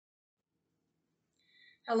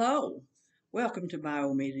Hello, welcome to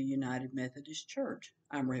Bayou Meto United Methodist Church.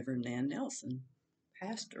 I'm Reverend Nan Nelson,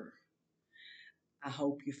 pastor. I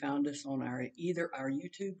hope you found us on either our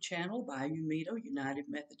YouTube channel, Bayou Meto United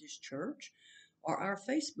Methodist Church, or our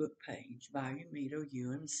Facebook page, Bayou Meto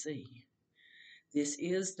UMC. This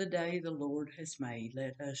is the day the Lord has made.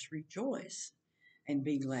 Let us rejoice and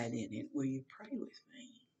be glad in it. Will you pray with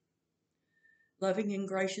me? Loving and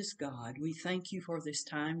gracious God, we thank you for this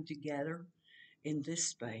time together in this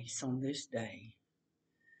space on this day.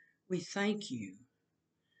 We thank you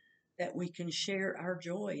that we can share our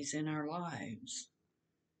joys in our lives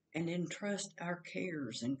and entrust our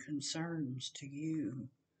cares and concerns to you,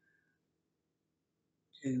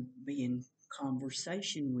 to be in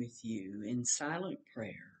conversation with you in silent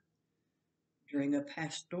prayer, during a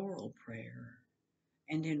pastoral prayer,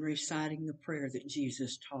 and in reciting the prayer that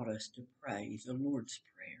Jesus taught us to pray, the Lord's Prayer.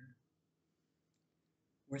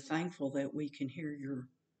 We're thankful that we can hear your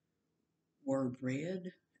word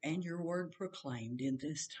read and your word proclaimed in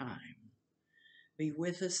this time. Be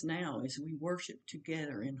with us now as we worship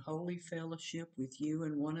together in holy fellowship with you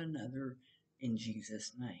and one another in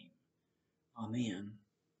Jesus' name. Amen.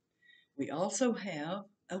 We also have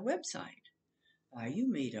a website,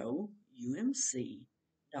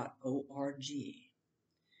 BayouMetoUMC.org.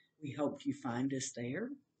 We hope you find us there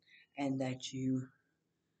and that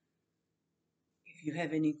if you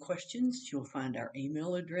have any questions, you'll find our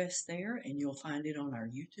email address there, and you'll find it on our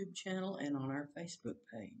YouTube channel and on our Facebook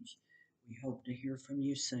page. We hope to hear from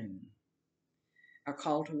you soon. Our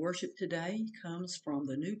call to worship today comes from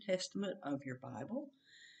the New Testament of your Bible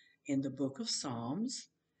in the book of Psalms,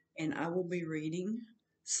 and I will be reading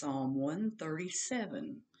Psalm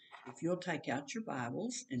 137. If you'll take out your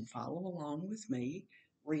Bibles and follow along with me,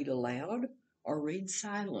 read aloud or read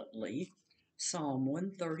silently Psalm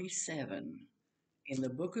 137 in the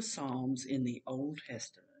book of Psalms in the Old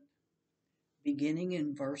Testament, beginning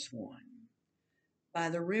in verse 1. By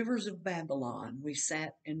the rivers of Babylon we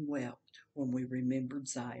sat and wept when we remembered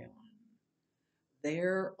Zion.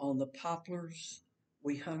 There on the poplars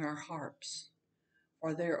we hung our harps,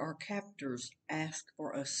 for there our captors ask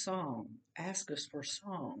us for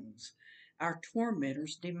songs. Our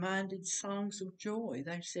tormentors demanded songs of joy.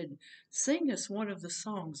 They said, "Sing us one of the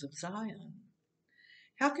songs of Zion."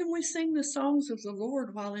 How can we sing the songs of the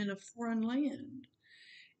Lord while in a foreign land?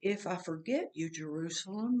 If I forget you,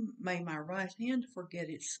 Jerusalem, may my right hand forget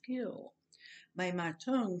its skill. May my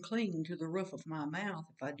tongue cling to the roof of my mouth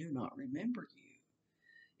if I do not remember you.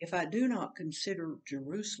 If I do not consider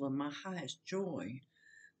Jerusalem my highest joy.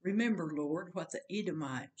 Remember, Lord, what the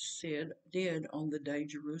Edomites did on the day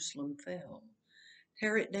Jerusalem fell.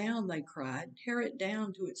 Tear it down, they cried, tear it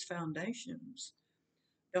down to its foundations.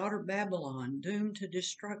 Daughter Babylon, doomed to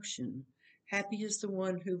destruction, happy is the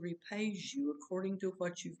one who repays you according to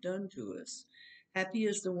what you've done to us. Happy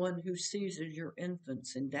is the one who seizes your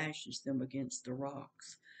infants and dashes them against the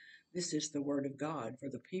rocks. This is the word of God for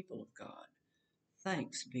the people of God.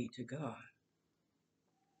 Thanks be to God.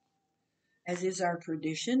 As is our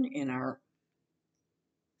tradition in our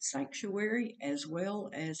sanctuary, as well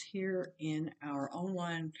as here in our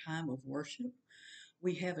online time of worship,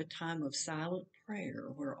 we have a time of silent prayer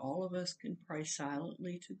where all of us can pray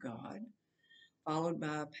silently to God, followed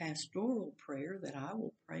by a pastoral prayer that I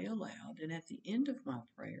will pray aloud. And at the end of my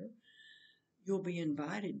prayer, you'll be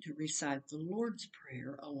invited to recite the Lord's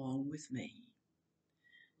Prayer along with me.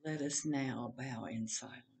 Let us now bow in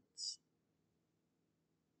silence.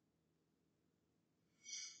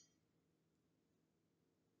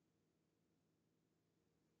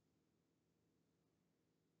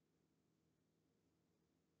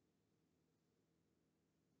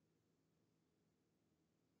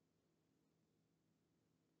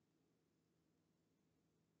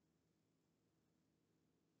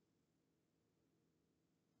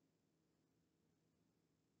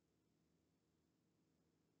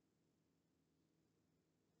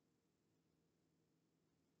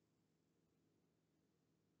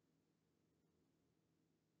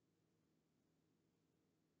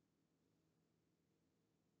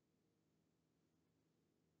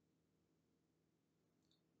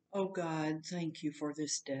 Oh God, thank you for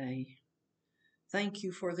this day. Thank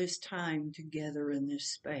you for this time together in this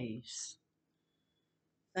space.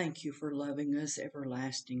 Thank you for loving us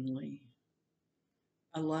everlastingly.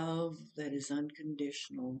 A love that is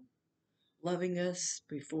unconditional, loving us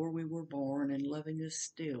before we were born and loving us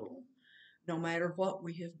still, no matter what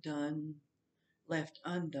we have done, left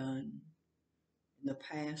undone in the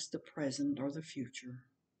past, the present, or the future.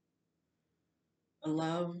 A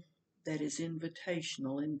love that is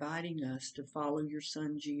invitational, inviting us to follow your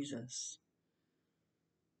Son Jesus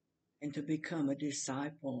and to become a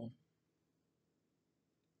disciple.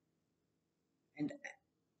 And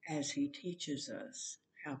as he teaches us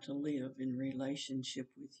how to live in relationship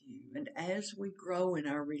with you, and as we grow in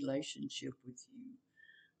our relationship with you,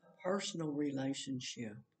 a personal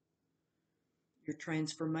relationship, your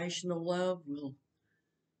transformational love will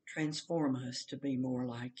transform us to be more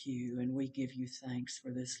like you. And we give you thanks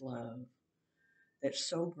for this love that's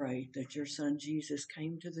so great that your son Jesus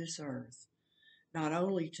came to this earth, not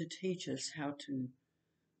only to teach us how to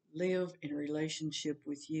live in relationship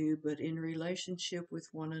with you, but in relationship with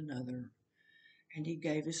one another. And he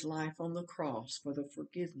gave his life on the cross for the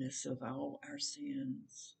forgiveness of all our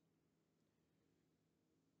sins.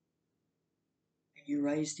 And you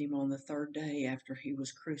raised him on the third day after he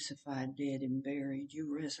was crucified, dead, and buried.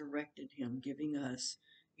 You resurrected him, giving us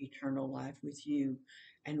eternal life with you,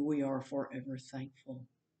 and we are forever thankful.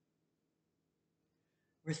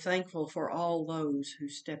 We're thankful for all those who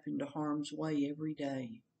step into harm's way every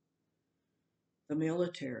day. The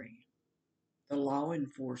military, the law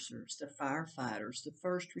enforcers, the firefighters, the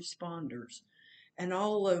first responders, and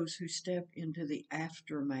all those who step into the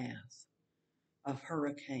aftermath of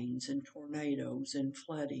hurricanes and tornadoes and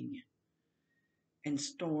flooding and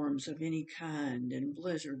storms of any kind and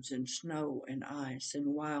blizzards and snow and ice and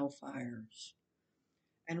wildfires.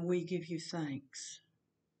 And we give you thanks.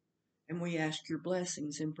 And we ask your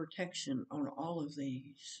blessings and protection on all of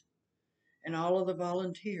these and all of the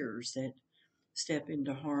volunteers that step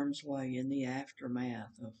into harm's way in the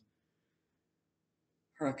aftermath of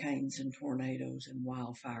hurricanes and tornadoes and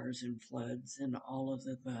wildfires and floods and all of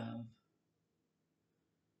the above.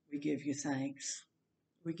 We give you thanks.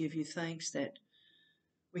 We give you thanks that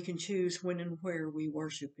we can choose when and where we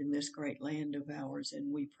worship in this great land of ours,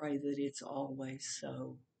 and we pray that it's always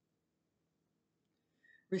so.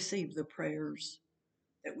 Receive the prayers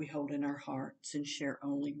that we hold in our hearts and share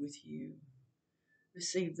only with you.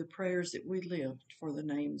 Receive the prayers that we lift for the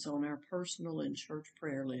names on our personal and church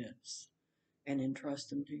prayer lists, and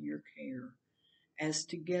entrust them to your care. As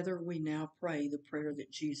together we now pray the prayer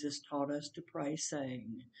that Jesus taught us to pray,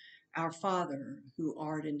 saying, Our Father, who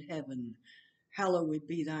art in heaven, hallowed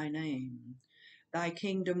be thy name. Thy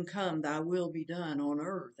kingdom come, thy will be done on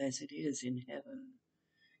earth as it is in heaven.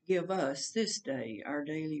 Give us this day our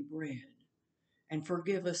daily bread, and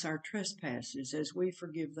forgive us our trespasses as we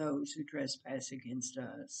forgive those who trespass against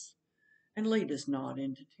us. And lead us not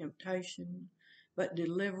into temptation, but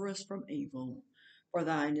deliver us from evil. For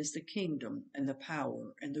thine is the kingdom and the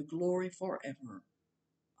power and the glory forever.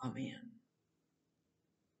 Amen.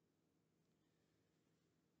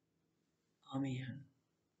 Amen.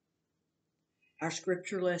 Our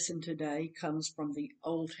scripture lesson today comes from the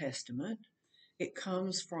Old Testament. It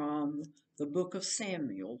comes from the book of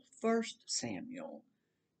Samuel, 1 Samuel,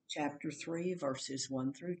 chapter 3, verses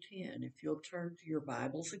 1 through 10. If you'll turn to your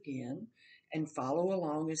Bibles again and follow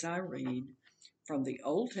along as I read from the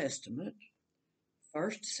Old Testament,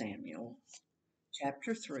 1 Samuel,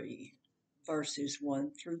 chapter 3, verses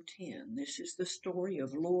 1 through 10. This is the story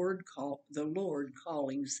of the Lord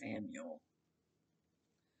calling Samuel.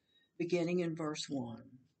 Beginning in verse 1.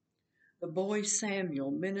 The boy Samuel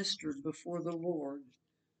ministered before the Lord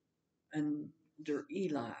under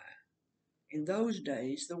Eli. In those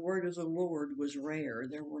days, the word of the Lord was rare.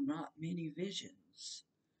 There were not many visions.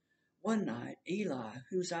 One night, Eli,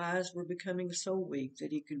 whose eyes were becoming so weak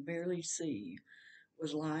that he could barely see,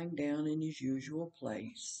 was lying down in his usual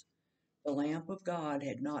place. The lamp of God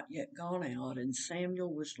had not yet gone out, and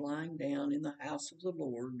Samuel was lying down in the house of the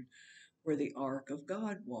Lord where the ark of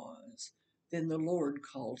God was. Then the Lord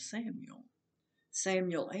called Samuel.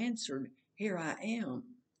 Samuel answered, Here I am.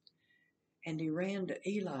 And he ran to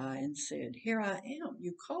Eli and said, Here I am,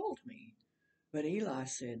 you called me. But Eli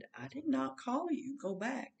said, I did not call you, go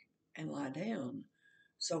back and lie down.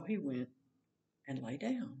 So he went and lay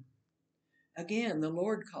down. Again, the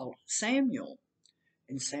Lord called Samuel.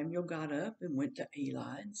 And Samuel got up and went to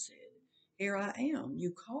Eli and said, Here I am,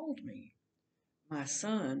 you called me. My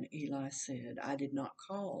son, Eli said, I did not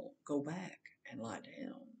call, go back and lie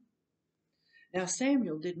down. Now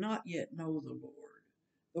Samuel did not yet know the Lord.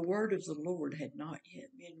 The word of the Lord had not yet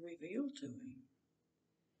been revealed to him.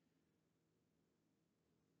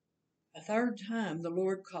 A third time the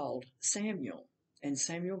Lord called Samuel, and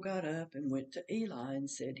Samuel got up and went to Eli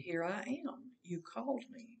and said, Here I am, you called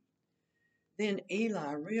me. Then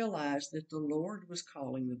Eli realized that the Lord was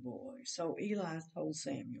calling the boy. So Eli told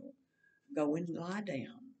Samuel, Go and lie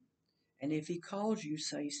down. And if he calls you,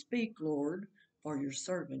 say, Speak, Lord, for your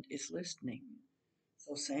servant is listening.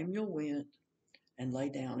 So Samuel went and lay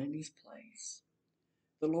down in his place.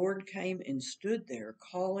 The Lord came and stood there,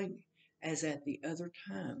 calling as at the other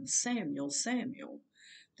time, Samuel, Samuel.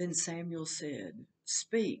 Then Samuel said,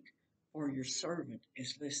 Speak, for your servant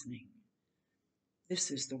is listening.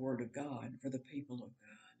 This is the word of God for the people of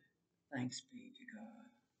God. Thanks be to God.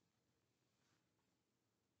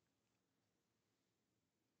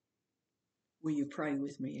 Will you pray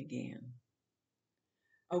with me again?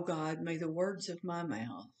 O God, may the words of my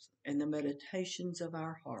mouth and the meditations of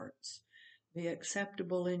our hearts be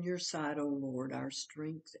acceptable in your sight, O Lord, our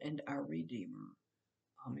strength and our Redeemer.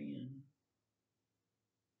 Amen.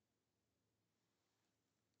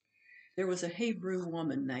 There was a Hebrew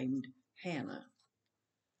woman named Hannah,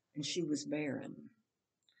 and she was barren.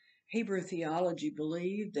 Hebrew theology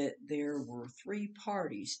believed that there were three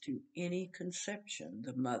parties to any conception: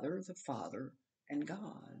 the mother, the father, and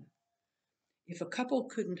God. If a couple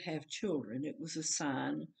couldn't have children, it was a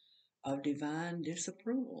sign of divine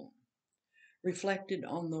disapproval, reflected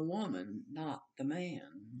on the woman, not the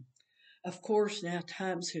man. Of course, now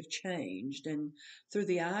times have changed, and through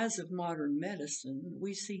the eyes of modern medicine,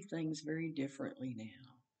 we see things very differently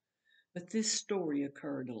now. But this story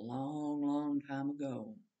occurred a long, long time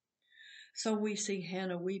ago. So we see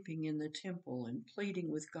Hannah weeping in the temple and pleading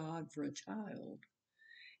with God for a child.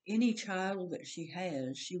 Any child that she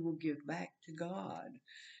has, she will give back to God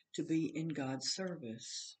to be in God's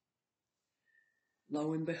service.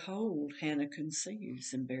 Lo and behold, Hannah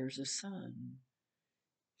conceives and bears a son.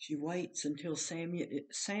 She waits until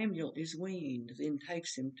Samuel is weaned, then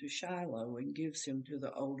takes him to Shiloh and gives him to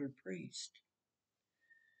the older priest.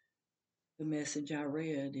 The message I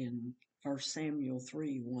read in 1 Samuel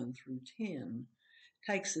 3, 1 through 10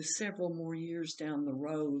 takes us several more years down the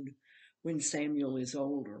road when Samuel is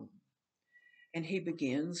older. And he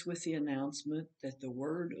begins with the announcement that the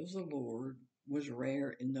word of the Lord was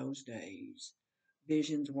rare in those days.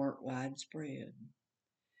 Visions weren't widespread.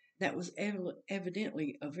 That was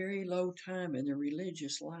evidently a very low time in the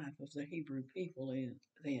religious life of the Hebrew people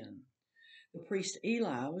then. The priest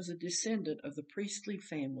Eli was a descendant of the priestly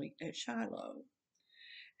family at Shiloh.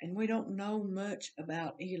 And we don't know much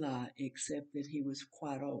about Eli except that he was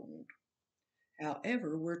quite old.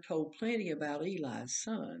 However, we're told plenty about Eli's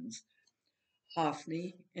sons,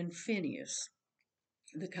 Hophni and Phinehas.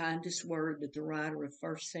 The kindest word that the writer of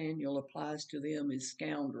 1 Samuel applies to them is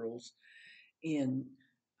scoundrels in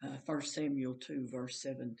 1 Samuel 2, verse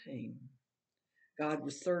 17. God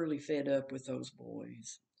was thoroughly fed up with those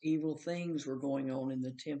boys. Evil things were going on in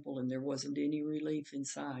the temple, and there wasn't any relief in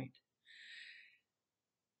sight.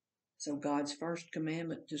 So God's first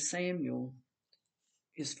commandment to Samuel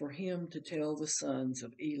is for him to tell the sons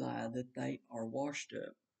of Eli that they are washed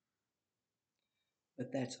up.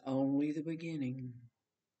 But that's only the beginning.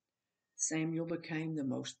 Samuel became the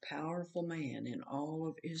most powerful man in all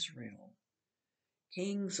of Israel.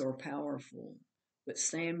 Kings are powerful, but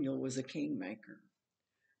Samuel was a kingmaker.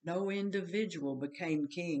 No individual became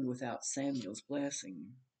king without Samuel's blessing.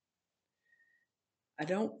 I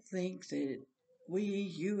don't think that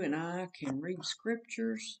you and I, can read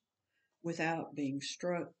scriptures without being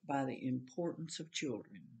struck by the importance of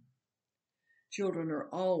children. Children are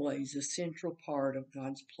always a central part of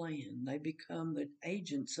God's plan. They become the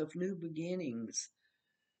agents of new beginnings,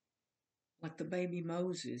 like the baby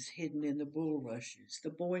Moses hidden in the bulrushes, the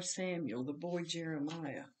boy Samuel, the boy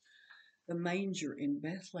Jeremiah, the manger in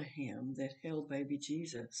Bethlehem that held baby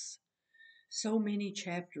Jesus. So many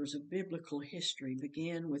chapters of biblical history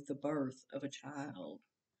begin with the birth of a child.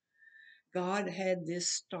 God had this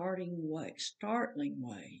startling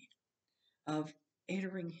way of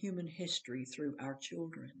entering human history through our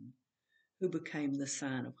children, who became the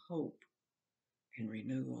sign of hope and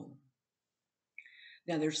renewal.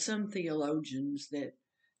 Now, there's some theologians that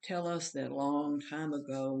tell us that a long time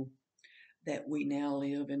ago that we now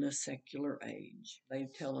live in a secular age. They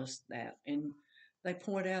tell us that. And they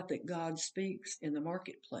point out that God speaks in the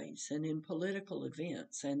marketplace and in political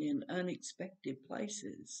events and in unexpected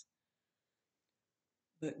places.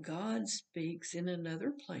 But God speaks in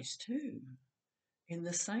another place too, in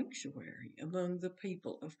the sanctuary among the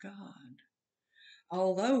people of God.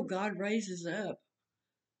 Although God raises up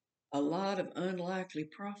a lot of unlikely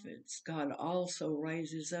prophets, God also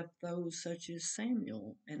raises up those such as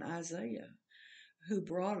Samuel and Isaiah, who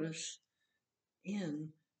brought us in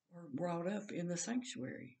or brought up in the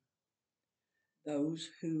sanctuary, those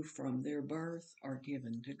who from their birth are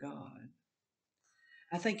given to God.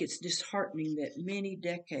 I think it's disheartening that many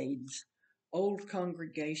decades old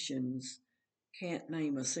congregations can't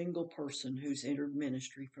name a single person who's entered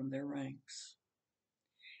ministry from their ranks.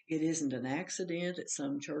 It isn't an accident that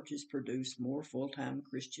some churches produce more full-time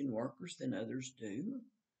Christian workers than others do.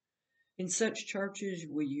 In such churches,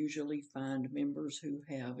 we usually find members who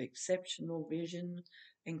have exceptional vision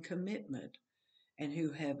and commitment and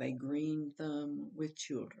who have a green thumb with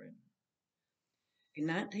children. In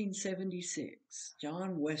 1976,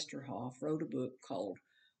 John Westerhoff wrote a book called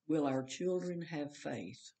Will Our Children Have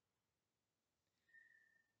Faith?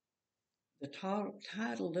 The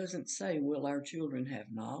title doesn't say, Will Our Children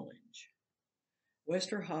Have Knowledge?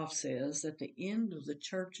 Westerhoff says that the end of the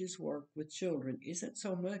church's work with children isn't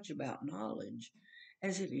so much about knowledge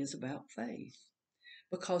as it is about faith,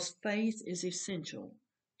 because faith is essential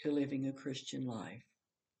to living a Christian life.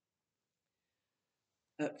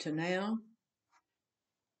 Up to now,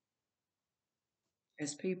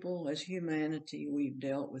 as people, as humanity, we've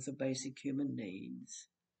dealt with the basic human needs.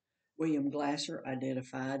 William Glasser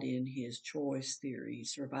identified in his choice theory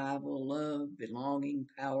survival, love, belonging,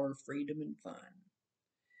 power, freedom, and fun.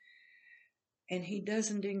 And he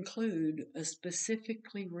doesn't include a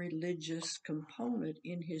specifically religious component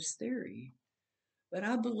in his theory. But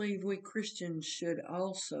I believe we Christians should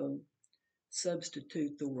also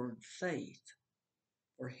substitute the word faith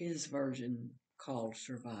for his version called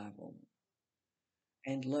survival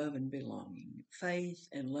and love and belonging. Faith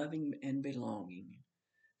and loving and belonging.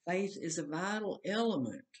 Faith is a vital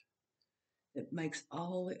element that makes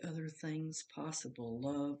all the other things possible.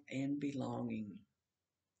 Love and belonging.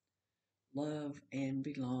 Love and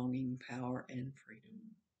belonging, power and freedom.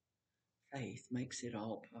 Faith makes it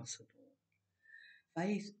all possible.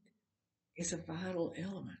 Faith is a vital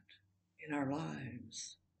element in our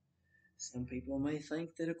lives. Some people may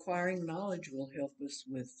think that acquiring knowledge will help us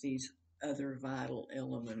with these other vital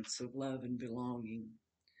elements of love and belonging.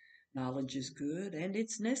 Knowledge is good and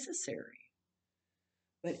it's necessary,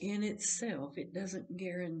 but in itself, it doesn't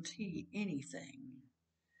guarantee anything.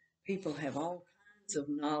 People have all kinds of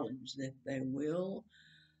knowledge that they will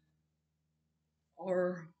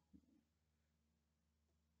or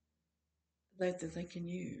that they can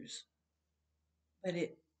use, but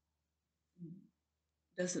it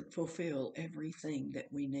doesn't fulfill everything that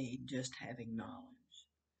we need just having knowledge.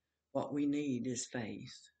 What we need is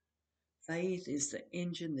faith. Faith is the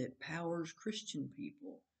engine that powers Christian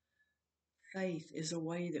people. Faith is a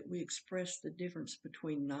way that we express the difference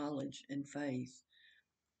between knowledge and faith,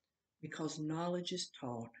 because knowledge is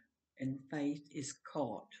taught and faith is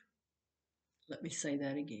caught. Let me say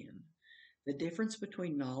that again. The difference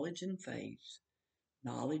between knowledge and faith: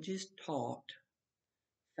 knowledge is taught,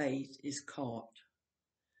 faith is caught.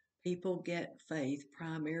 People get faith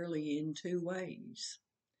primarily in two ways: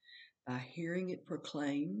 by hearing it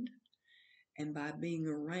proclaimed and by being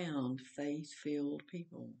around faith-filled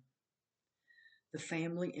people. The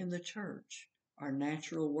family and the church are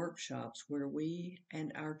natural workshops where we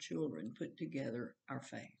and our children put together our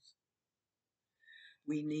faith.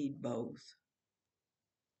 We need both.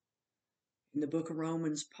 In the book of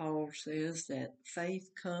Romans, Paul says that faith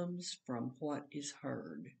comes from what is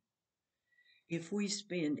heard. If we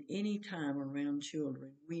spend any time around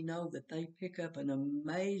children, we know that they pick up an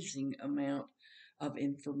amazing amount of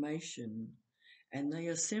information and they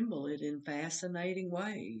assemble it in fascinating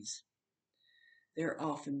ways. They're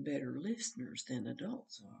often better listeners than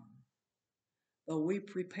adults are. Though we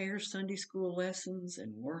prepare Sunday school lessons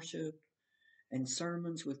and worship and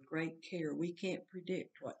sermons with great care, we can't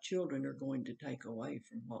predict what children are going to take away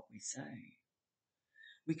from what we say.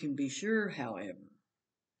 We can be sure, however,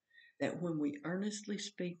 that when we earnestly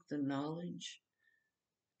speak the knowledge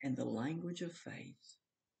and the language of faith,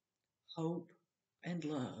 hope, and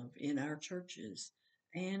love in our churches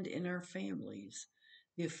and in our families,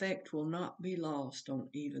 the effect will not be lost on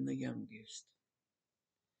even the youngest.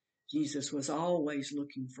 Jesus was always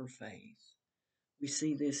looking for faith. We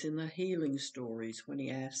see this in the healing stories when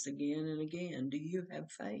he asks again and again, do you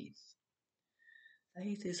have faith?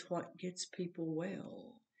 Faith is what gets people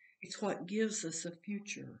well. It's what gives us a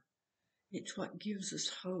future. It's what gives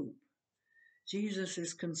us hope. Jesus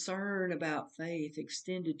is concerned about faith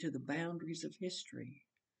extended to the boundaries of history.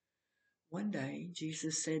 One day,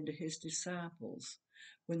 Jesus said to his disciples,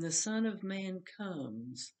 when the Son of Man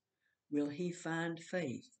comes, will he find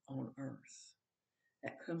faith on earth?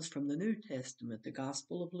 That comes from the New Testament, the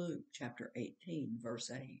Gospel of Luke, chapter 18, verse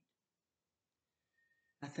 8.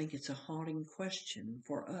 I think it's a haunting question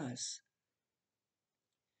for us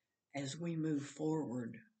as we move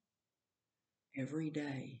forward every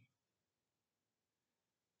day,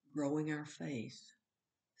 growing our faith,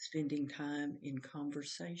 spending time in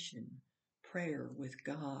conversation, prayer with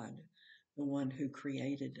God, the one who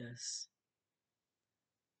created us,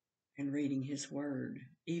 and reading his word.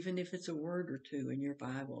 Even if it's a word or two in your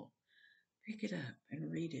Bible, pick it up and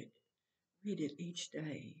read it. Read it each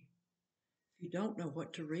day. If you don't know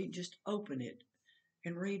what to read, just open it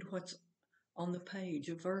and read what's on the page,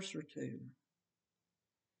 a verse or two.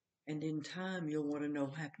 And in time, you'll want to know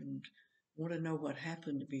what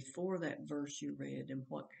happened before that verse you read and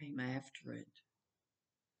what came after it.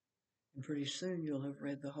 And pretty soon you'll have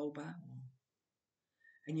read the whole Bible.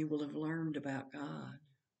 And you will have learned about God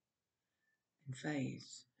and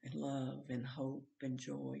faith and love and hope and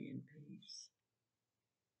joy and peace.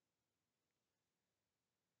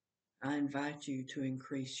 I invite you to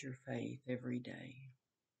increase your faith every day.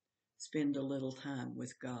 Spend a little time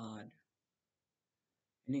with God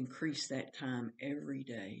and increase that time every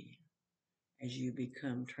day as you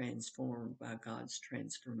become transformed by God's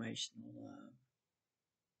transformational love.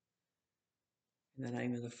 In the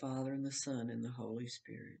name of the Father, and the Son, and the Holy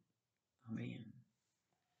Spirit. Amen.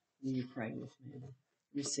 Will you pray with me?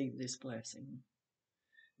 Receive this blessing.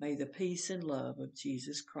 May the peace and love of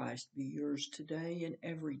Jesus Christ be yours today and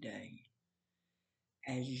every day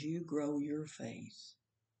as you grow your faith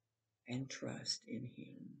and trust in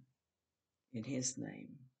Him. In His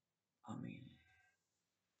name, amen.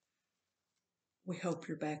 We hope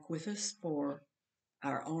you're back with us for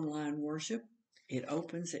our online worship. It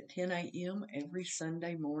opens at 10 a.m. every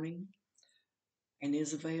Sunday morning and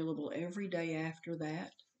is available every day after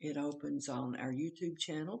that. It opens on our YouTube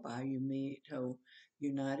channel, Bayou Meto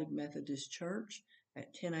United Methodist Church,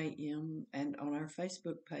 at 10 a.m. and on our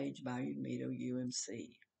Facebook page, Bayou Meto UMC.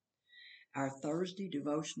 Our Thursday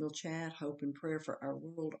devotional chat, Hope and Prayer for Our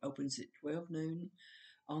World, opens at 12 noon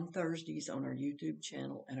on Thursdays on our YouTube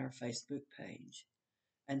channel and our Facebook page.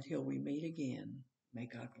 Until we meet again, may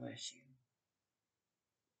God bless you.